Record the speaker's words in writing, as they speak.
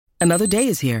Another day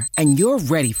is here, and you're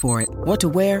ready for it. What to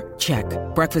wear? Check.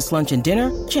 Breakfast, lunch, and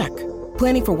dinner? Check.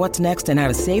 Planning for what's next and how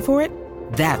to save for it?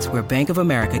 That's where Bank of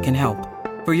America can help.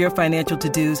 For your financial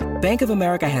to-dos, Bank of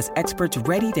America has experts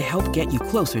ready to help get you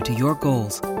closer to your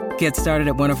goals. Get started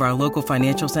at one of our local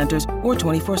financial centers or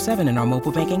 24/7 in our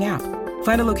mobile banking app.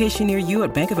 Find a location near you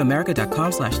at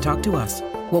bankofamerica.com/talktous.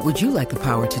 What would you like the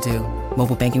power to do?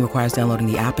 Mobile banking requires downloading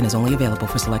the app and is only available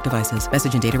for select devices.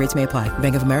 Message and data rates may apply.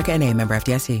 Bank of America N.A., member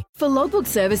FDIC. For logbook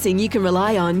servicing you can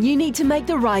rely on, you need to make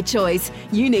the right choice.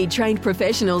 You need trained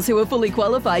professionals who are fully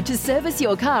qualified to service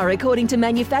your car according to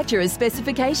manufacturer's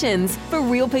specifications. For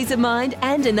real peace of mind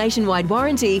and a nationwide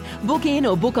warranty, book in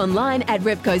or book online at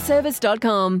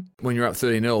repcoservice.com. When you're up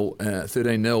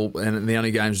 13-0 and the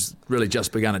only game's really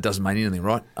just begun, it doesn't mean anything,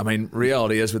 right? I mean,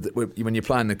 reality is when you're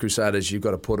playing the Crusaders, you've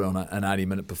got to put on an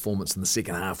 80-minute performance in the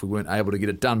second half. We weren't able to get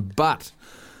it done, but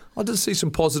I did see some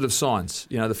positive signs.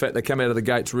 You know, the fact they come out of the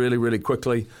gates really, really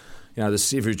quickly. You know, the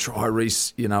Sevu try,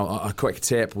 Reece, you know, a quick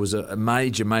tap was a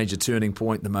major, major turning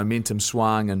point. The momentum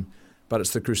swung, but it's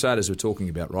the Crusaders we're talking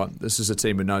about, right? This is a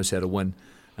team who knows how to win.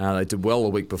 They did well the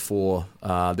week before.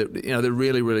 They're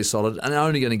really, really solid and they're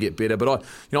only going to get better. But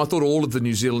I thought all of the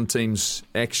New Zealand teams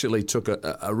actually took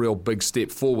a real big step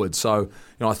forward. So,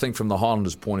 I think from the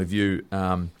Highlanders' point of view,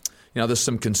 there's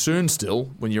some concern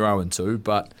still when you're 0-2,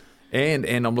 but and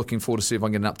I'm looking forward to see if I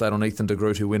can get an update on Ethan de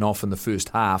Groot, who went off in the first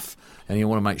half, and you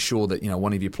want to make sure that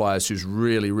one of your players who's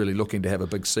really, really looking to have a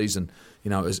big season,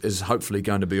 is hopefully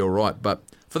going to be all right. But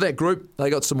for that group,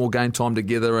 they got some more game time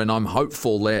together, and I'm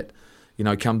hopeful that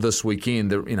come this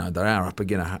weekend, they are up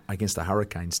against a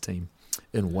Hurricanes team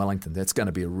in Wellington. That's going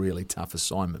to be a really tough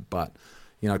assignment, but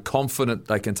confident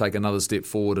they can take another step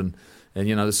forward, and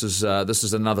this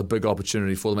is another big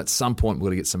opportunity for them. At some point, we're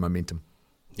going to get some momentum.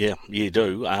 Yeah, you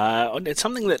do. It's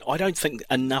something that I don't think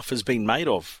enough has been made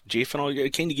of, Jeff, and I'm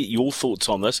keen to get your thoughts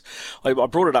on this. I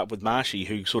brought it up with Marshy,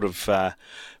 who sort of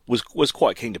was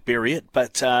quite keen to bury it,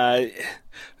 but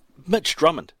Mitch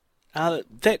Drummond,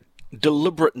 that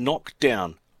deliberate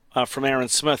knockdown from Aaron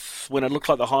Smith when it looked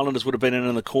like the Highlanders would have been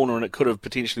in the corner and it could have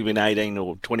potentially been 18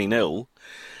 or 20-0.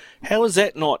 How is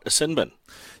that not a sin bin?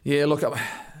 Yeah, look,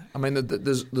 I mean,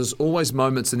 there's always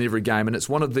moments in every game, and it's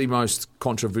one of the most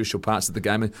controversial parts of the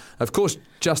game. And of course,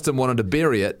 Justin wanted to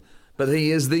bury it, but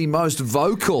he is the most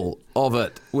vocal of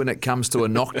it when it comes to a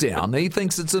knockdown. He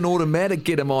thinks it's an automatic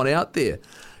get him on out there.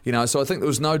 So I think there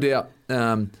was no doubt.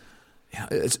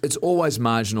 It's always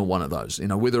marginal, one of those.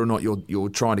 Whether or not you're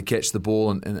trying to catch the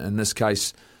ball, and in this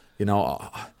case, it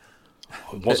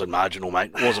wasn't marginal,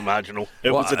 mate. It wasn't marginal.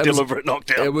 It was a deliberate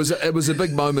knockdown. It was a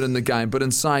big moment in the game, but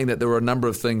in saying that, there were a number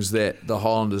of things that the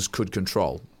Highlanders could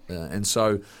control, and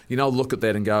so look at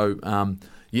that and go,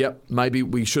 maybe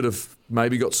we should have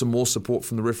got some more support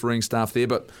from the refereeing staff there,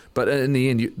 but in the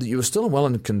end, you were still well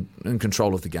in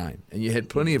control of the game, and you had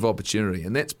plenty of opportunity,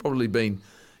 and that's probably been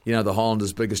the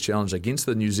Highlanders' biggest challenge against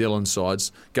the New Zealand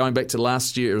sides, going back to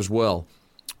last year as well.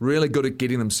 Really good at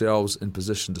getting themselves in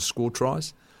position to score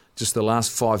tries. Just the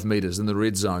last 5 metres in the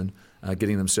red zone,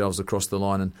 getting themselves across the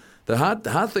line. And the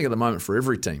hard thing at the moment for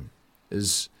every team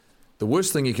is the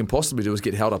worst thing you can possibly do is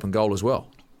get held up in goal as well.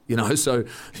 So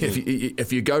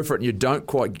if you go for it and you don't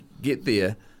quite get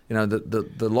there,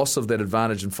 the loss of that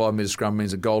advantage in 5 metre scrum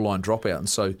means a goal line dropout. And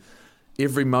so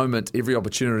every moment, every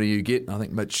opportunity you get, I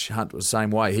think Mitch Hunt was the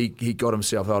same way. He got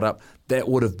himself held up. That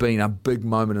would have been a big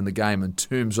moment in the game in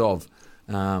terms of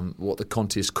what the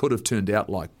contest could have turned out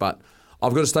like. But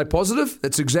I've got to stay positive.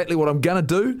 That's exactly what I'm going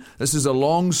to do. This is a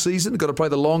long season. Got to play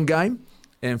the long game.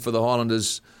 And for the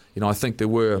Highlanders, I think there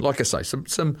were, like I say, some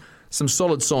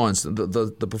solid signs.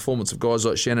 The performance of guys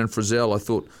like Shannon Frizzell, I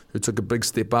thought, who took a big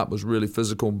step up, was really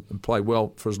physical and played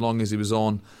well for as long as he was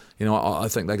on. I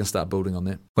think they can start building on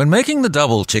that. When making the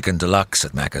double chicken deluxe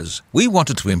at Macca's, we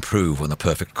wanted to improve on the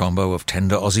perfect combo of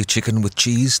tender Aussie chicken with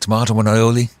cheese, tomato and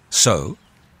aioli. So,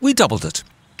 we doubled it.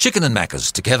 Chicken and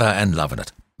Macca's, together and loving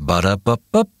it.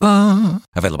 Ba-da-ba-ba-ba.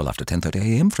 Available after 10:30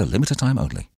 a.m. for a limited time only.